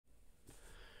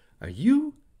Are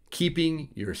you keeping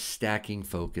your stacking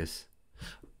focus?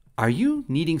 Are you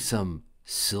needing some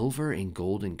silver and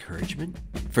gold encouragement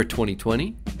for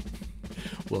 2020?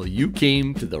 Well, you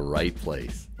came to the right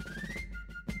place.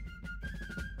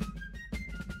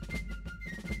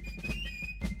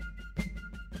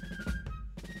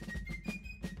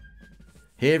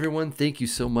 Hey everyone, thank you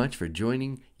so much for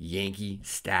joining Yankee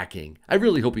Stacking. I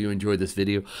really hope you enjoyed this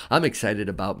video. I'm excited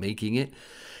about making it.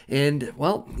 And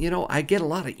well, I get a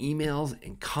lot of emails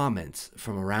and comments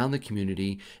from around the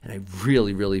community, and I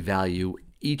really value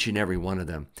each and every one of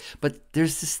them. But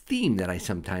there's this theme that I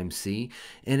sometimes see,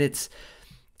 and it's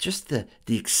just the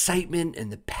excitement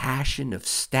and the passion of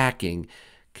stacking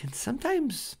can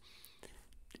sometimes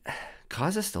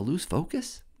cause us to lose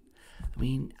focus. I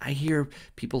mean, I hear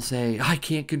people say, I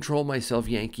can't control myself,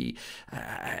 Yankee.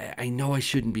 I know I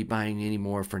shouldn't be buying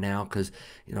anymore for now because,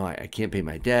 I can't pay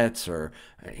my debts, or,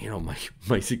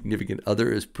 my significant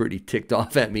other is pretty ticked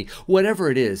off at me,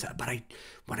 whatever it is. But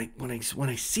when I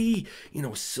see,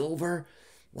 silver,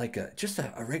 like just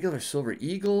a regular silver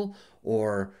eagle,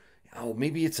 or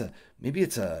maybe it's a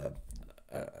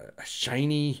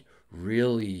shiny,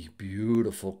 really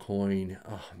beautiful coin.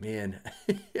 Oh man,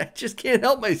 I just can't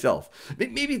help myself.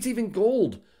 Maybe it's even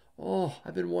gold. Oh,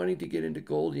 I've been wanting to get into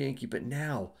gold, Yankee, but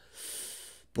now,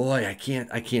 boy, I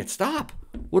can't stop.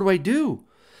 What do I do?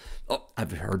 Oh,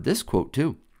 I've heard this quote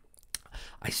too.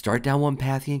 I start down one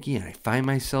path, Yankee, and I find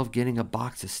myself getting a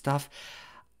box of stuff.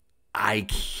 I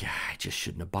just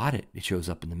shouldn't have bought it. It shows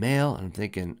up in the mail, and I'm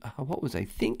thinking, oh, what was I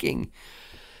thinking?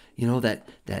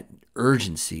 That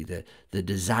urgency, the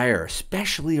desire,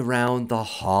 especially around the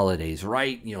holidays,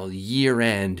 right? The year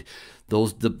end, the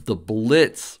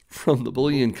blitz from the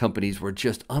bullion companies were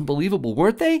just unbelievable,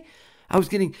 weren't they? I was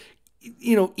getting,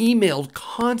 emailed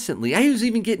constantly. I was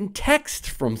even getting text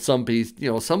from some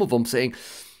of them saying,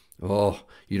 oh,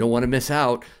 you don't want to miss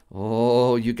out.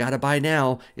 Oh, you got to buy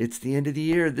now. It's the end of the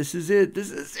year. This is it. This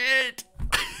is it.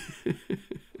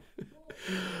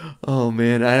 Oh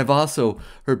man, I have also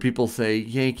heard people say,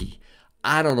 Yankee,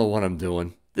 I don't know what I'm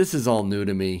doing. This is all new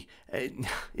to me.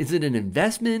 Is it an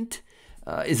investment?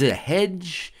 Is it a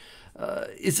hedge?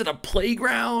 Is it a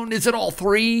playground? Is it all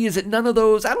three? Is it none of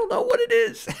those? I don't know what it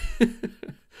is.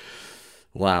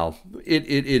 Wow, it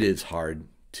is hard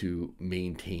to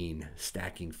maintain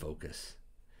stacking focus,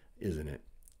 isn't it?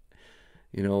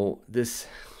 This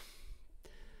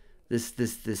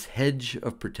hedge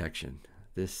of protection,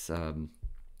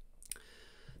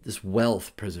 this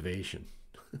wealth preservation,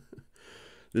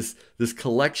 this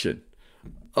collection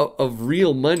of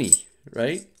real money,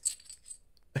 right?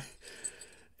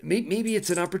 Maybe it's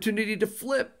an opportunity to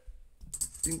flip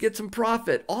and get some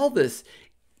profit. All this,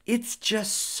 it's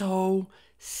just so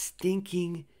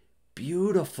stinking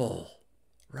beautiful,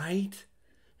 right?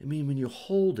 I mean, when you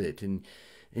hold it and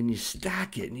you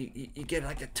stack it and you get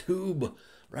like a tube,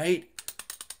 right?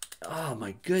 Oh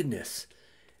my goodness.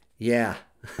 Yeah.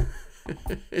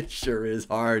 It sure is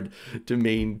hard to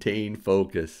maintain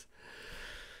focus.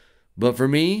 But for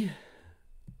me,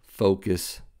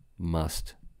 focus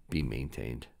must be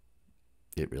maintained.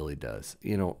 It really does.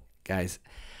 Guys,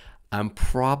 I'm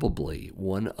probably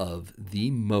one of the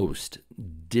most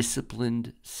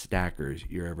disciplined stackers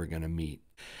you're ever going to meet.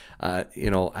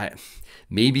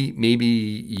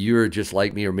 Maybe you're just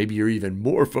like me, or maybe you're even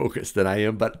more focused than I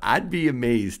am, but I'd be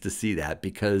amazed to see that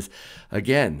because,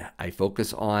 again, I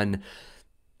focus on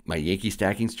my Yankee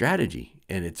stacking strategy,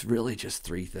 and it's really just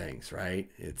three things, right?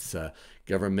 It's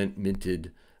government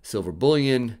minted silver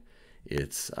bullion,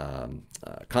 it's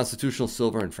constitutional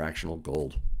silver, and fractional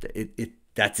gold.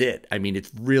 That's it. I mean,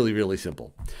 it's really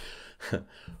simple.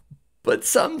 But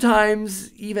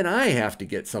sometimes even I have to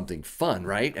get something fun,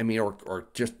 right? I mean, or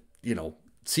just,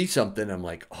 see something. I'm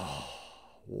like, oh,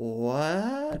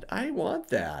 what? I want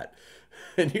that.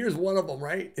 And here's one of them,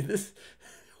 right? This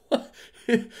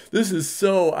is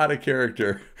so out of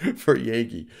character for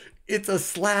Yankee. It's a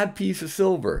slab piece of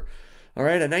silver. All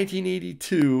right, a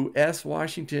 1982 S.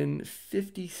 Washington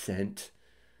 50-cent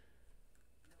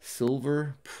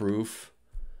silver proof.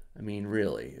 I mean,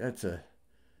 really, it's a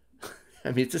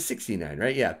 69,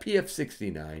 right? Yeah, PF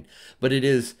 69. But it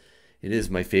is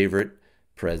my favorite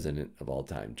president of all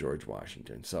time, George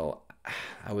Washington. So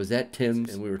I was at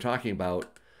Tim's and we were talking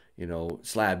about,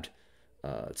 slabbed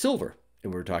silver.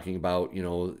 And we were talking about,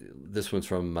 this one's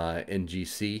from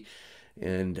NGC.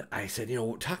 And I said,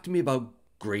 talk to me about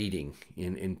grading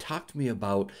and talk to me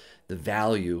about the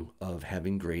value of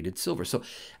having graded silver. So,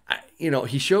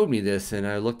 he showed me this and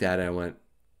I looked at it and I went,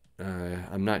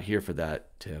 I'm not here for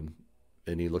that, Tim.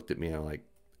 And he looked at me and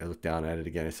I looked down at it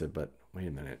again. I said, but wait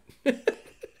a minute.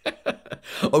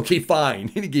 Okay, fine.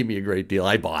 He gave me a great deal.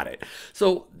 I bought it.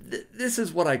 So this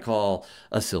is what I call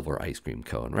a silver ice cream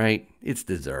cone, right? It's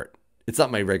dessert. It's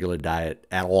not my regular diet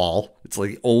at all. It's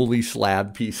like the only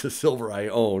slab piece of silver I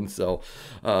own. So,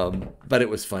 but it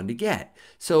was fun to get.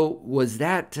 So was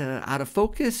that out of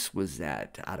focus? Was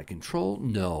that out of control?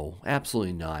 No,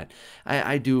 absolutely not.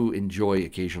 I do enjoy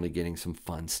occasionally getting some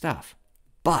fun stuff,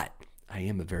 but I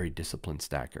am a very disciplined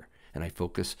stacker, and I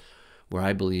focus where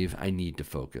I believe I need to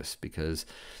focus because,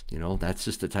 you know, that's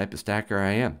just the type of stacker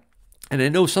I am. And I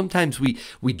know sometimes we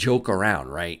joke around,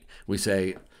 right? We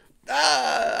say,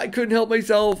 I couldn't help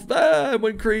myself. I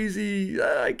went crazy.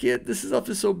 I can't. This stuff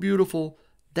is so beautiful.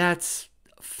 That's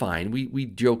fine. We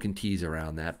joke and tease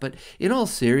around that. But in all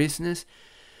seriousness,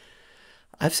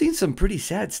 I've seen some pretty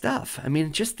sad stuff. I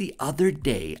mean, just the other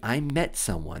day, I met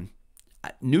someone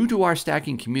new to our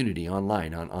stacking community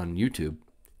online on YouTube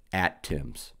at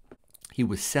Tim's. He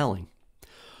was selling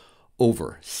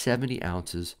over 70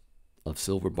 ounces of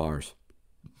silver bars.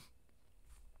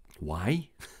 Why?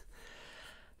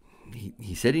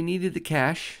 He said he needed the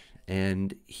cash,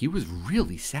 and he was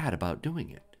really sad about doing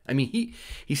it. I mean,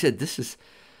 he said, this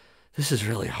is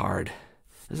really hard.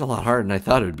 This is a lot harder than I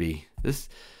thought it would be.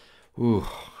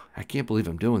 I can't believe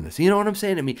I'm doing this. You know what I'm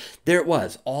saying? I mean, there it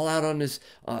was, all out on his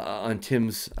on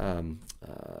Tim's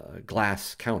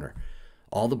glass counter,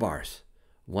 all the bars,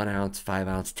 1 ounce, 5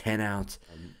 ounce, 10 ounce,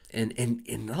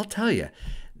 and I'll tell you,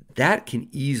 that can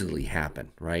easily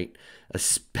happen, right?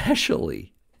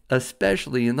 Especially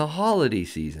in the holiday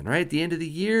season, right? At the end of the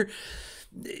year,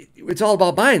 it's all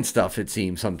about buying stuff, it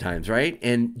seems sometimes, right?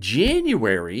 And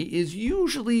January is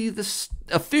usually the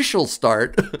official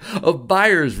start of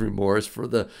buyer's remorse for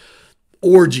the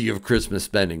orgy of Christmas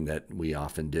spending that we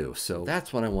often do. So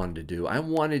that's what I wanted to do. I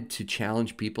wanted to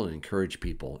challenge people and encourage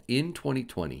people in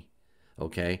 2020,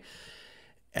 okay?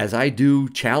 As I do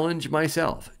challenge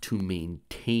myself to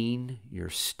maintain your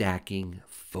stacking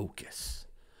focus.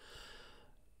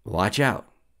 Watch out,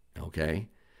 okay?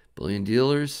 Bullion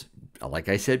dealers, like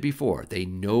I said before, they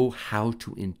know how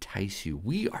to entice you.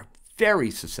 We are very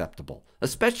susceptible,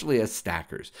 especially as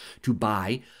stackers, to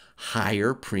buy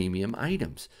higher premium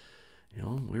items. You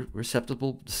know, we're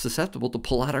susceptible to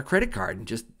pull out our credit card and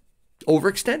just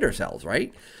overextend ourselves,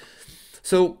 right?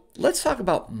 So let's talk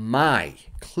about my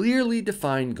clearly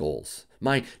defined goals,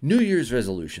 my New Year's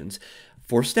resolutions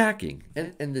for stacking.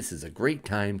 And this is a great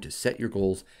time to set your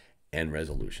goals and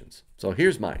resolutions. So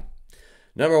here's mine.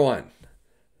 Number 1,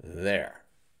 there,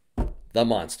 the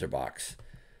monster box.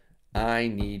 I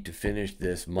need to finish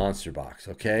this monster box,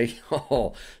 okay?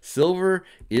 Oh, silver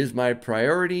is my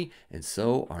priority, and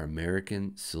so are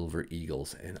American Silver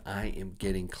Eagles, and I am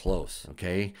getting close,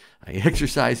 okay? I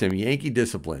exercise some Yankee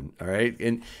discipline, all right?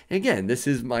 And again, this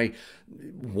is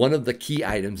one of the key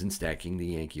items in stacking the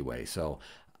Yankee way, so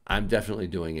I'm definitely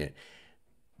doing it.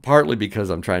 Partly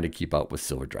because I'm trying to keep up with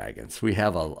Silver Dragons. We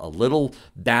have a little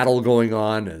battle going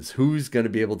on as who's going to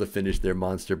be able to finish their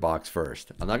monster box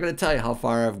first. I'm not going to tell you how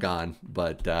far I've gone,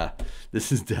 but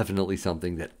this is definitely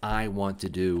something that I want to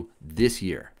do this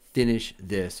year. Finish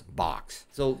this box.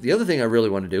 So the other thing I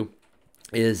really want to do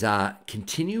is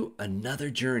continue another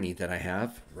journey that I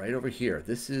have right over here.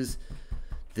 This is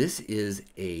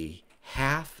a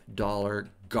 $50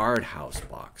 guardhouse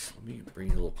box. Let me bring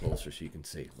it a little closer so you can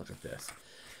see. Look at this.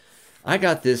 I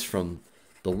got this from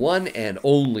the one and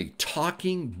only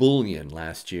Talking Bullion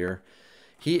last year.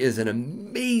 He is an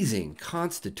amazing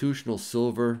constitutional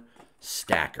silver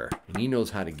stacker, and he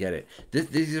knows how to get it.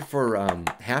 These are for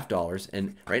 $50,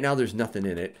 and right now there's nothing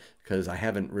in it because I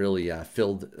haven't really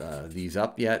filled these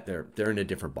up yet. They're in a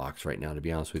different box right now, to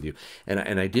be honest with you.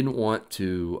 And I didn't want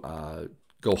to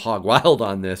go hog wild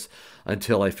on this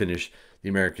until I finish the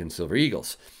American Silver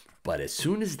Eagles. But as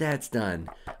soon as that's done,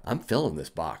 I'm filling this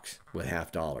box with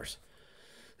 $50.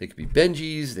 They could be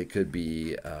Benjis, they could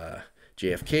be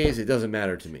JFKs. It doesn't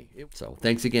matter to me. So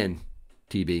thanks again,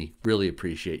 TB. Really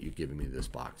appreciate you giving me this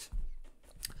box.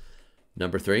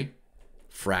 Number 3,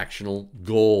 fractional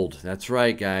gold. That's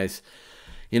right, guys.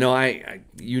 You know,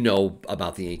 you know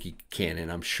about the Yankee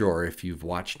Cannon, I'm sure, if you've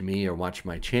watched me or watched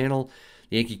my channel.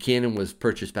 The Yankee Cannon was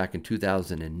purchased back in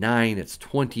 2009. It's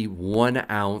 21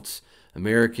 ounce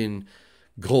American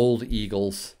Gold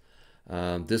Eagles.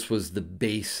 This was the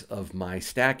base of my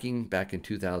stacking back in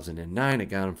 2009. I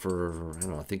got them for, I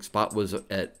don't know, I think spot was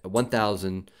at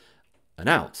 1,000 an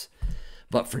ounce.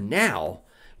 But for now,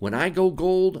 when I go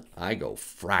gold, I go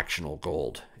fractional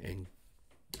gold. And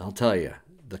I'll tell you,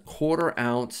 the 1/4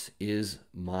 ounce is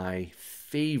my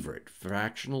favorite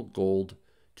fractional gold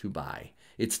to buy.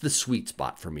 It's the sweet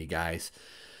spot for me, guys.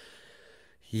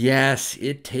 Yes,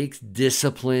 it takes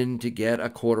discipline to get a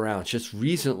quarter ounce. Just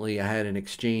recently, I had an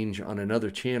exchange on another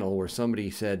channel where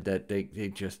somebody said that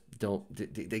they just don't,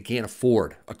 they can't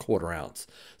afford a quarter ounce.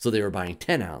 So they were buying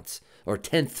 10 ounce or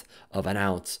 1/10 of an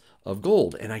ounce of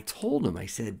gold. And I told them, I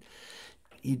said,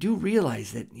 you do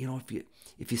realize that,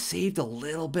 if you saved a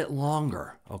little bit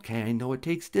longer, okay, I know it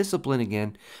takes discipline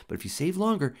again, but if you save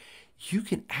longer, you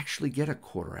can actually get a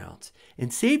quarter ounce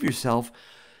and save yourself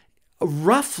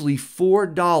roughly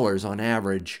 $4 on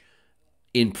average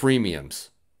in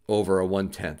premiums over a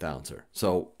 1/10 ouncer.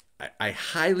 So I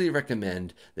highly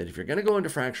recommend that if you're going to go into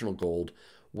fractional gold,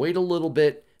 wait a little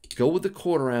bit, go with the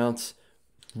quarter ounce.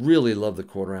 Really love the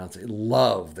quarter ounce. I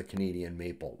love the Canadian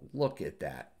maple. Look at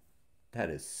that.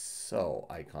 That is so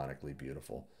iconically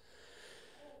beautiful.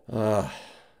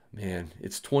 Man,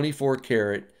 it's 24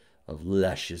 karat of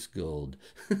luscious gold.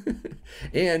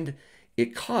 And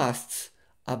it costs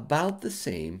about the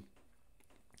same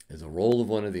as a roll of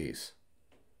one of these.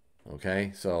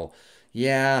 Okay, so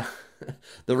yeah,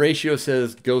 the ratio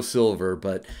says go silver,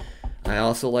 but I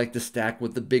also like to stack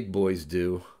what the big boys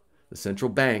do. The central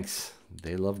banks,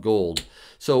 they love gold.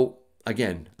 So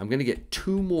again, I'm going to get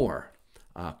 2 more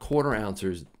quarter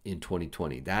ounces in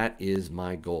 2020. That is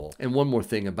my goal. And one more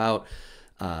thing about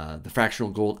the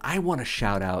fractional gold, I want to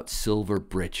shout out Silver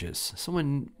Britches,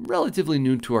 someone relatively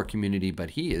new to our community,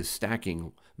 but he is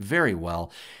stacking very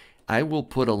well. I will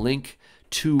put a link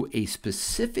to a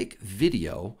specific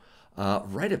video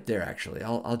right up there. Actually,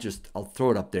 I'll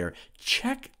throw it up there.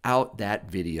 Check out that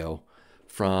video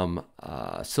from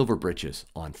Silver Britches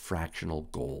on fractional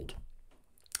gold.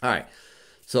 All right,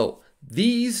 so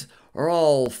these are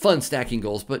all fun stacking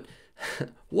goals, but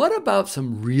what about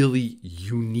some really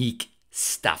unique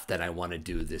stuff that I want to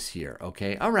do this year,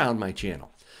 okay, around my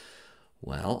channel?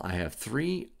 Well, I have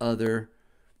 3 other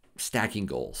stacking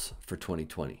goals for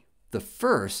 2020. The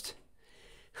first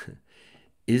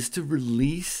is to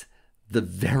release the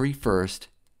very first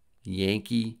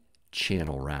Yankee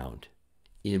channel round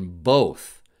in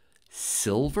both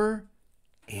silver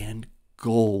and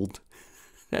gold.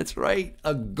 That's right,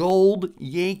 a gold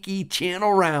Yankee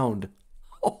channel round.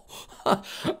 Oh,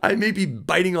 I may be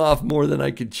biting off more than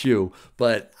I could chew,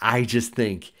 but I just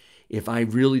think if I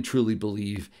really truly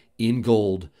believe in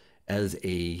gold as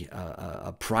a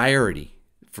priority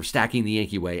for stacking the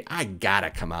Yankee way, I gotta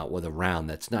come out with a round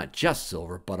that's not just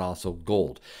silver, but also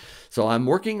gold. So I'm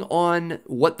working on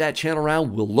what that channel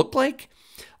round will look like.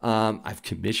 I've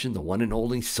commissioned the one and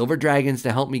only Silver Dragons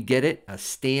to help me get it, a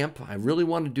stamp. I really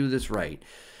want to do this right.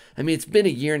 I mean, it's been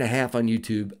 1.5 years on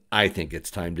YouTube. I think it's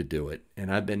time to do it,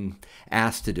 and I've been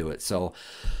asked to do it. So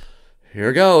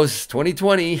here goes,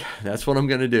 2020. That's what I'm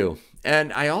going to do.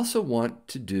 And I also want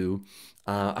to do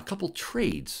a couple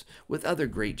trades with other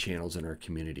great channels in our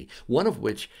community, one of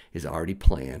which is already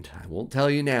planned. I won't tell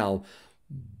you now,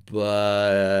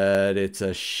 but it's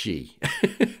a she.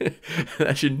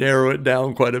 That should narrow it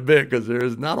down quite a bit because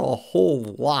there's not a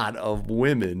whole lot of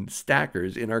women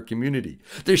stackers in our community.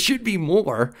 There should be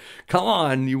more. Come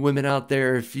on, you women out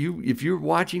there. If you're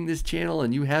watching this channel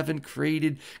and you haven't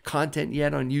created content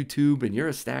yet on YouTube and you're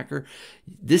a stacker,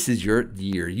 this is your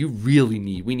year. We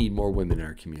need more women in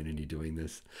our community doing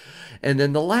this. And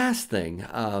then the last thing,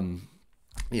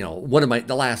 one of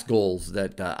the last goals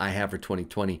that I have for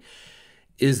 2020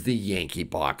 is the Yankee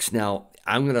box. Now,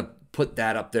 I'm going to put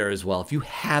that up there as well. If you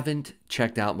haven't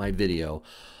checked out my video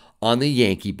on the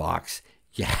Yankee box,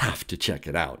 you have to check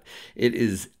it out. It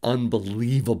is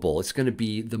unbelievable. It's going to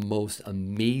be the most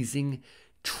amazing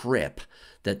trip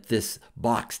that this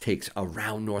box takes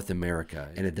around North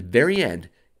America. And at the very end,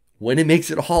 when it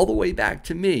makes it all the way back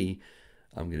to me,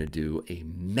 I'm going to do a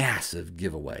massive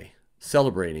giveaway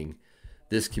celebrating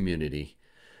this community.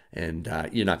 And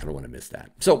you're not going to want to miss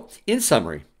that. So in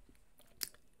summary,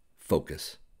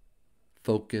 focus,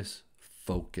 focus,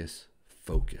 focus,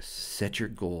 focus. Set your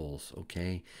goals,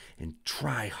 okay? And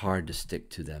try hard to stick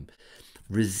to them.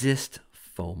 Resist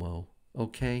FOMO,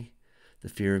 okay? The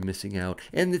fear of missing out.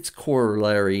 And its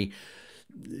corollary,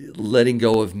 letting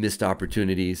go of missed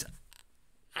opportunities.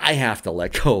 I have to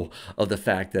let go of the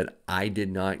fact that I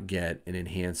did not get an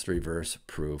enhanced reverse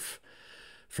proof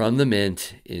from the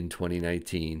mint in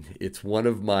 2019. It's one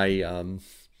of my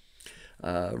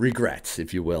regrets,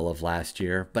 if you will, of last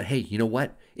year. But hey, you know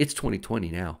what? It's 2020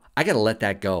 now. I got to let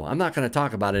that go. I'm not going to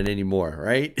talk about it anymore,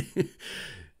 right?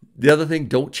 The other thing,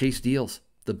 don't chase deals.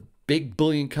 The big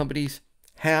bullion companies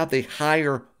they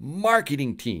hire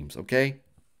marketing teams, okay?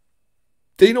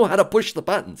 They know how to push the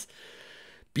buttons.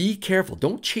 Be careful.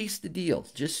 Don't chase the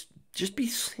deals. Just be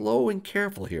slow and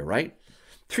careful here, right?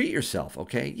 treat yourself,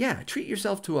 okay? Yeah, treat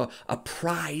yourself to a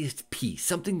prized piece,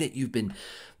 something that you've been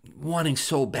wanting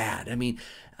so bad. I mean,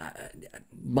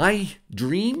 my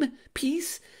dream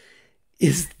piece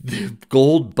is the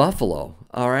gold buffalo,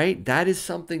 all right? That is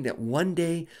something that one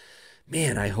day,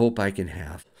 man, I hope I can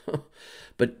have.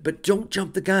 But don't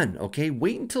jump the gun, okay?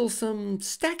 Wait until some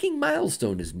stacking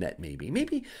milestone is met, maybe.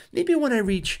 Maybe when I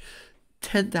reach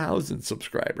 10,000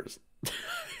 subscribers.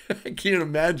 I can't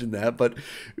imagine that, but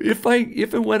if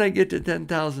and when I get to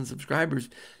 10,000 subscribers,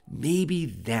 maybe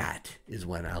that is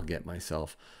when I'll get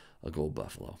myself a gold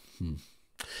buffalo.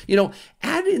 You know,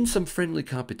 add in some friendly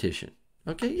competition.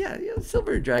 Okay, yeah,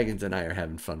 Silver Dragons and I are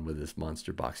having fun with this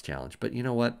Monster Box Challenge, but you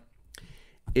know what?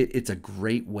 It's a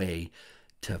great way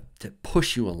to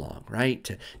push you along, right?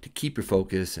 To keep your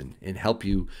focus and help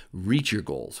you reach your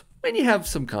goals when you have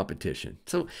some competition.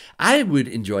 So I would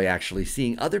enjoy actually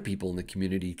seeing other people in the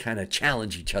community kind of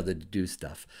challenge each other to do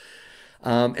stuff.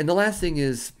 And the last thing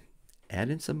is add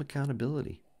in some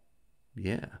accountability.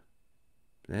 Yeah,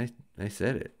 I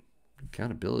said it.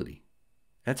 Accountability.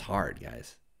 That's hard,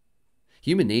 guys.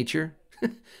 Human nature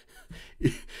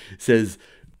says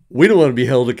we don't want to be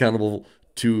held accountable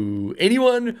to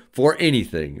anyone for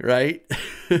anything, right?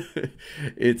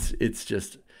 It's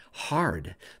just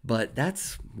hard. But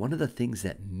that's one of the things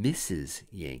that Mrs.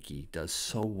 Yankee does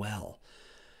so well.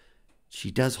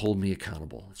 She does hold me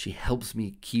accountable. She helps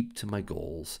me keep to my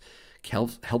goals,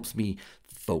 helps me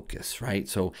focus, right?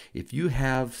 So if you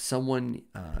have someone,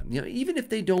 even if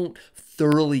they don't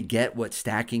thoroughly get what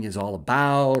stacking is all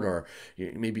about, or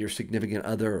maybe your significant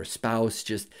other or spouse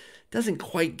just doesn't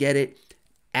quite get it,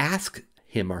 ask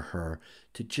him or her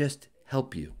to just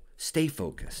help you stay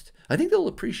focused. I think they'll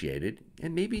appreciate it,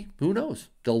 and maybe, who knows,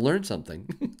 they'll learn something.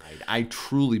 I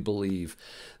truly believe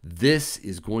this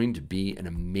is going to be an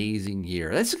amazing year.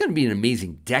 This is going to be an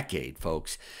amazing decade,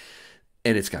 folks,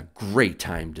 and it's got great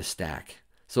time to stack.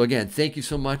 So again, thank you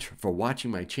so much for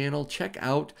watching my channel. Check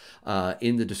out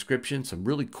in the description some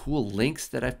really cool links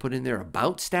that I've put in there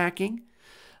about stacking,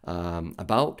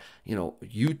 about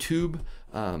YouTube,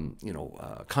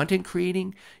 content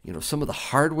creating, some of the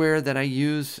hardware that I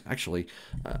use. Actually,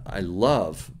 I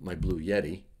love my Blue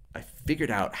Yeti. I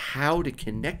figured out how to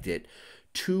connect it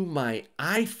to my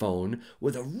iPhone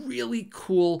with a really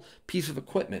cool piece of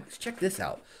equipment. Let's check this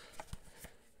out.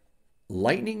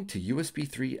 Lightning to USB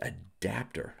 3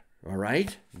 adapter. All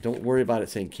right, don't worry about it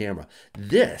saying camera.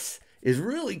 This is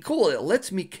really cool. It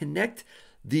lets me connect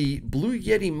the Blue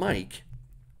Yeti mic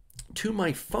to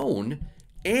my phone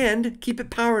and keep it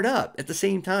powered up at the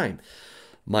same time.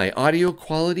 My audio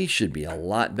quality should be a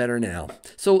lot better now.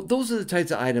 So those are the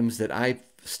types of items that I've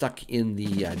stuck in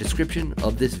the description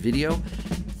of this video.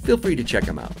 Feel free to check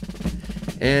them out.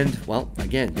 And well,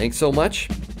 again, thanks so much,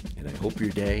 and I hope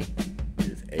your day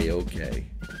is A-OK.